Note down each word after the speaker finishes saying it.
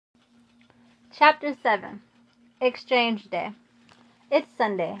Chapter 7. Exchange Day. It's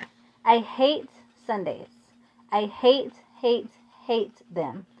Sunday. I hate Sundays. I hate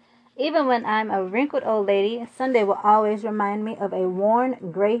them. Even when I'm a wrinkled old lady, Sunday will always remind me of a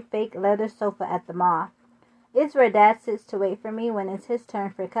worn, gray fake leather sofa at the mall. It's where Dad sits to wait for me when it's his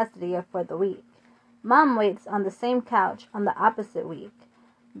turn for custody for the week. Mom waits on the same couch on the opposite week.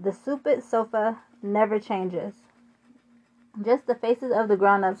 The stupid sofa never changes. Just the faces of the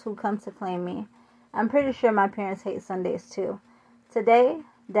grown-ups who come to claim me. I'm pretty sure my parents hate Sundays too. Today,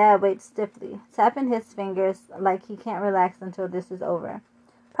 Dad waits stiffly, tapping his fingers like he can't relax until this is over.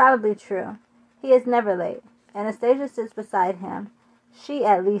 Probably true. He is never late. Anastasia sits beside him. She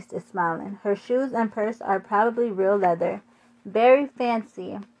at least is smiling. Her shoes and purse are probably real leather. Very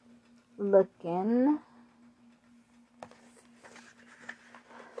fancy looking.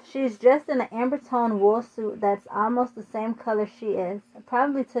 She's dressed in an amber tone wool suit that's almost the same color she is. It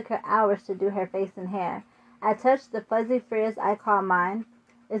probably took her hours to do her face and hair. I touch the fuzzy frizz I call mine.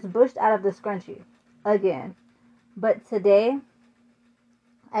 It's bushed out of the scrunchie. Again. But today,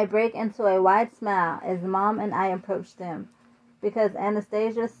 I break into a wide smile as Mom and I approach them, because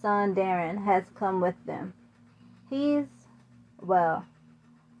Anastasia's son Darren has come with them. He's, well,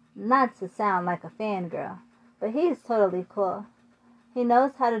 not to sound like a fangirl, but he's totally cool. He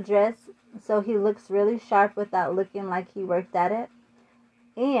knows how to dress so he looks really sharp without looking like he worked at it.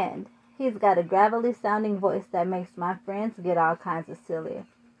 And he's got a gravelly sounding voice that makes my friends get all kinds of silly.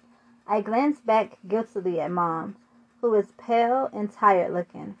 I glance back guiltily at Mom, who is pale and tired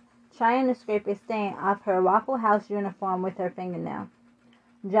looking, trying to scrape a stain off her Waffle House uniform with her fingernail.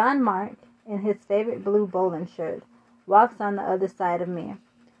 John Mark, in his favorite blue bowling shirt, walks on the other side of me.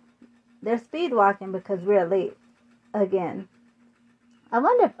 They're speed walking because we're late. Again. I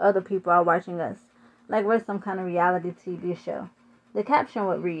wonder if other people are watching us, like we're some kind of reality TV show. The caption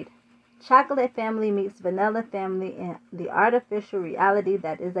would read, "Chocolate family meets vanilla family in the artificial reality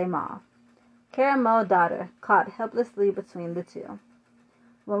that is a mall. Caramel daughter caught helplessly between the two."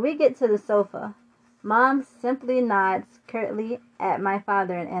 When we get to the sofa, Mom simply nods curtly at my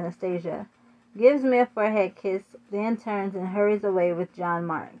father and Anastasia, gives me a forehead kiss, then turns and hurries away with John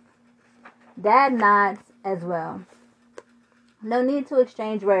Mark. Dad nods as well. No need to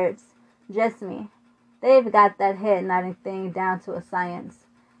exchange words. Just me. They've got that head nodding thing down to a science.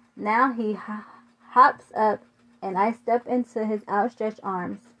 Now he hops up and I step into his outstretched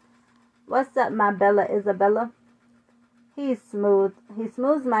arms. "What's up, my Bella Isabella?" He smooths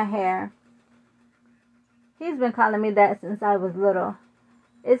my hair. He's been calling me that since I was little.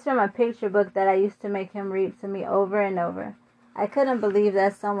 It's from a picture book that I used to make him read to me over and over. I couldn't believe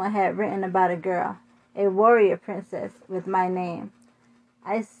that someone had written about a girl, a warrior princess, with my name.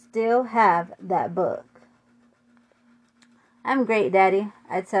 I still have that book. "I'm great, Daddy,"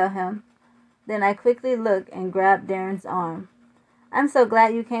 I tell him. Then I quickly look and grab Darren's arm. "I'm so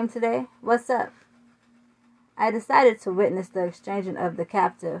glad you came today. What's up?" I decided to witness the exchanging of the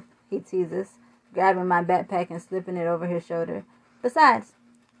captive, he teases, grabbing my backpack and slipping it over his shoulder. Besides,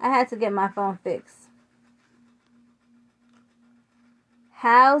 I had to get my phone fixed.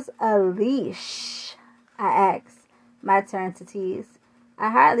 "How's a leash?" I ask, my turn to tease.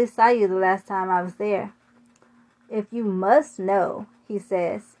 "I hardly saw you the last time I was there." "If you must know," he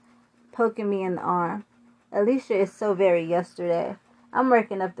says, poking me in the arm. "Alicia is so very yesterday. I'm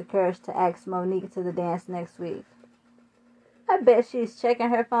working up the courage to ask Monique to the dance next week." "I bet she's checking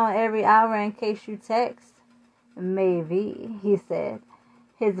her phone every hour in case you text." "Maybe," he said,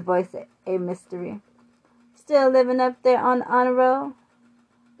 his voice a mystery. "Still living up there on the honor roll?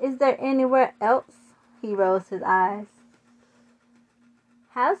 Is there anywhere else?" He rolls his eyes.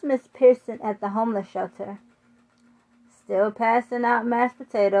 "How's Miss Pearson at the homeless shelter?" "Still passing out mashed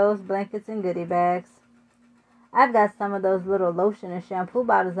potatoes, blankets, and goodie bags." "I've got some of those little lotion and shampoo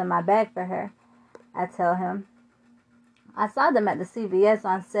bottles in my bag for her," I tell him. "I saw them at the CVS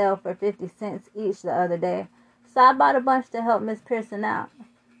on sale for 50 cents each the other day, so I bought a bunch to help Miss Pearson out."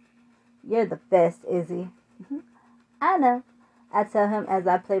 "You're the best, Izzy." "I know," I tell him as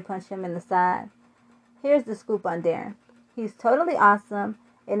I play punch him in the side. Here's the scoop on Darren. He's totally awesome.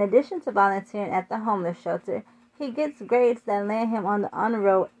 In addition to volunteering at the homeless shelter, he gets grades that land him on the honor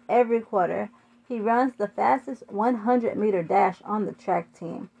roll every quarter. He runs the fastest 100-meter dash on the track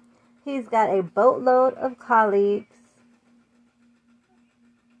team. He's got a boatload of colleagues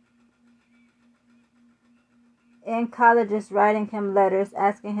in colleges writing him letters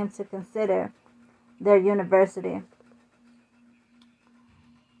asking him to consider their university.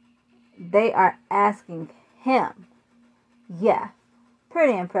 They are asking him. Yeah,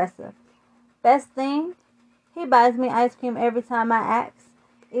 pretty impressive. Best thing, he buys me ice cream every time I ask.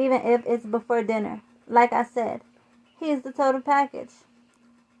 even if it's before dinner. Like I said, he's the total package.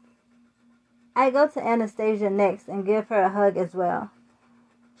 I go to Anastasia next and give her a hug as well.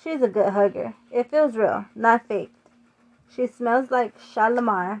 She's a good hugger. It feels real, not faked. She smells like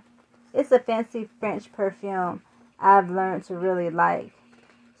Shalimar. It's a fancy French perfume I've learned to really like.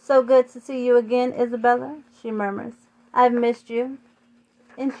 So good to see you again, Isabella, she murmurs. I've missed you.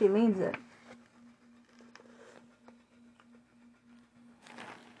 And she means it.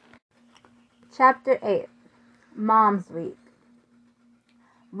 Chapter 8. Mom's Week.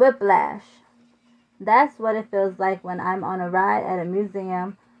 Whiplash. That's what it feels like when I'm on a ride at a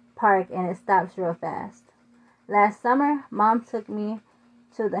museum park and it stops real fast. Last summer, Mom took me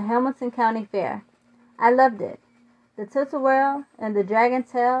to the Hamilton County Fair. I loved it. The tilt-a-whirl and the dragon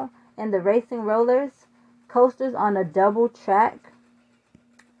tail and the racing rollers, coasters on a double track.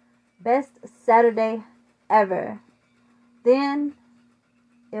 Best Saturday ever. Then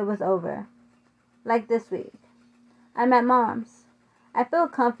it was over. Like this week. I'm at Mom's. I feel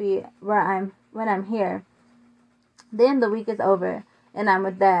comfy when I'm here. Then the week is over and I'm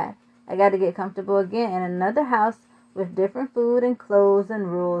with Dad. I gotta get comfortable again in another house with different food and clothes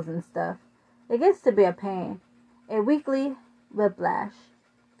and rules and stuff. It gets to be a pain. A weekly whiplash.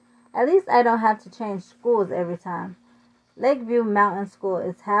 At least I don't have to change schools every time. Lakeview Mountain School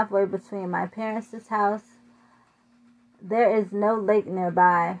is halfway between my parents' house. There is no lake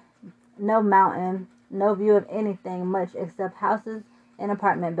nearby, no mountain, no view of anything much except houses and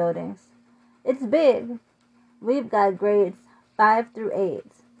apartment buildings. It's big. We've got grades 5 through 8.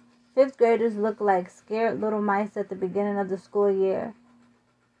 Fifth graders look like scared little mice at the beginning of the school year.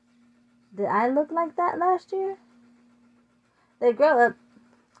 Did I look like that last year? They grow up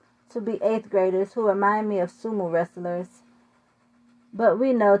to be 8th graders who remind me of sumo wrestlers. But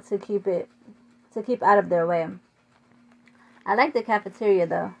we know to keep out of their way. I like the cafeteria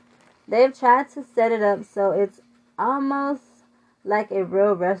though. They've tried to set it up so it's almost like a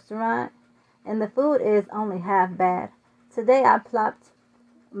real restaurant, and the food is only half bad. Today I plopped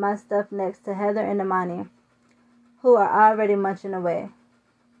my stuff next to Heather and Imani, who are already munching away.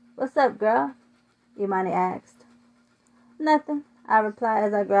 What's up, girl? Imani asked. Nothing, I replied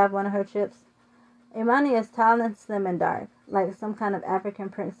as I grabbed one of her chips. Imani is tall and slim and dark, like some kind of African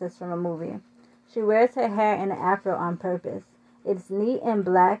princess from a movie. She wears her hair in an afro on purpose. It's neat and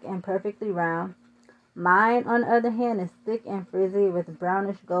black and perfectly round. Mine, on the other hand, is thick and frizzy with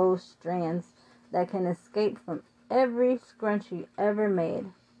brownish gold strands that can escape from every scrunchie ever made.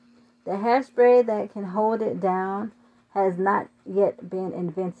 The hairspray that can hold it down has not yet been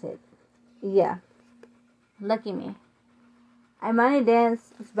invented. Yeah, lucky me. Imani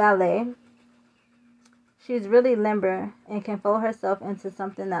dances ballet. She's really limber and can fold herself into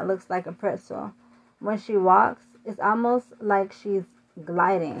something that looks like a pretzel. When she walks, it's almost like she's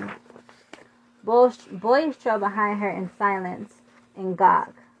gliding. Boys trail behind her in silence and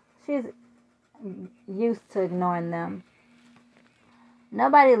gawk. She's used to ignoring them.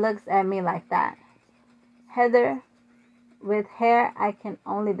 Nobody looks at me like that. Heather, with hair I can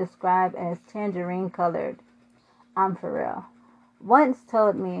only describe as tangerine colored. I'm for real. Once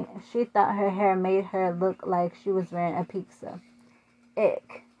told me she thought her hair made her look like she was wearing a pizza.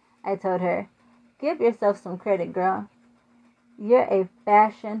 Ick, I told her. Give yourself some credit, girl. You're a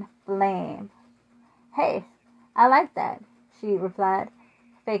fashion flame. Hey, I like that, she replied,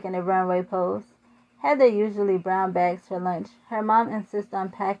 faking a runway pose. Heather usually brown bags her lunch. Her mom insists on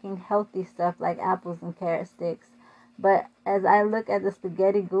packing healthy stuff like apples and carrot sticks. But as I look at the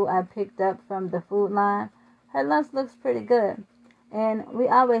spaghetti goo I picked up from the food line, her lunch looks pretty good. And we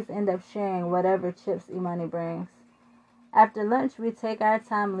always end up sharing whatever chips Imani brings. After lunch, we take our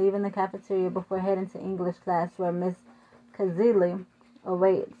time leaving the cafeteria before heading to English class where Miss Kazili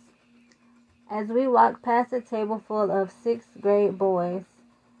awaits. As we walk past a table full of 6th grade boys,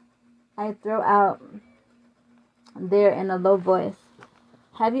 I throw out there in a low voice,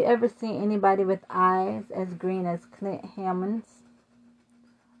 have you ever seen anybody with eyes as green as Clint Hammond's?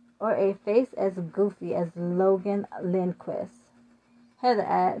 Or a face as goofy as Logan Lindquist? Heather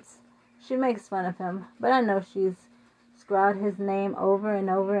adds. She makes fun of him, but I know she's scrawled his name over and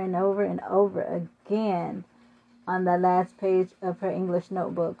over and over and over again on the last page of her English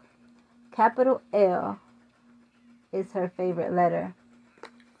notebook. Capital L is her favorite letter.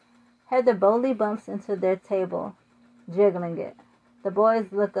 Heather boldly bumps into their table, jiggling it. The boys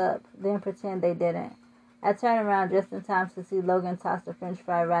look up, then pretend they didn't. I turn around just in time to see Logan toss a french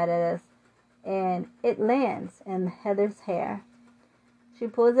fry right at us, and it lands in Heather's hair. She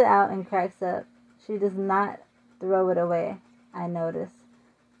pulls it out and cracks up. She does not throw it away, I notice.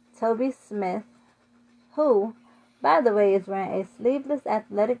 Toby Smith, who, By the way, is wearing a sleeveless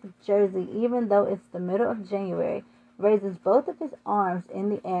athletic jersey even though it's the middle of January, raises both of his arms in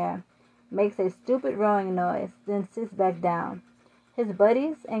the air, makes a stupid rowing noise, then sits back down. His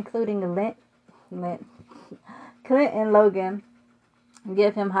buddies, including Clint and Logan,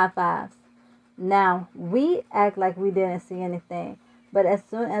 give him high fives. Now, we act like we didn't see anything, but as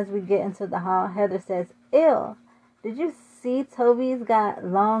soon as we get into the hall, Heather says, "Ew, did you see Toby's got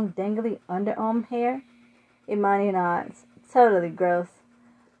long, dangly underarm hair?" Imani nods. "Totally gross."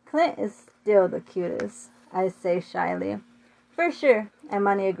 "Clint is still the cutest," I say shyly. "For sure,"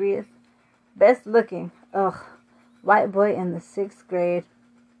 Imani agrees. "Best looking. Ugh. White boy in the 6th grade."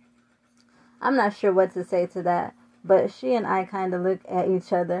 I'm not sure what to say to that, but she and I kind of look at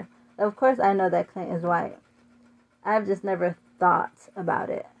each other. Of course I know that Clint is white. I've just never thought about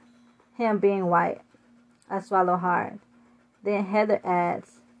it. Him being white. I swallow hard. Then Heather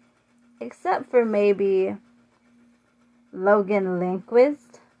adds, "Except for maybe Logan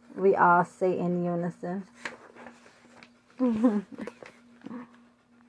Lindquist," we all say in unison.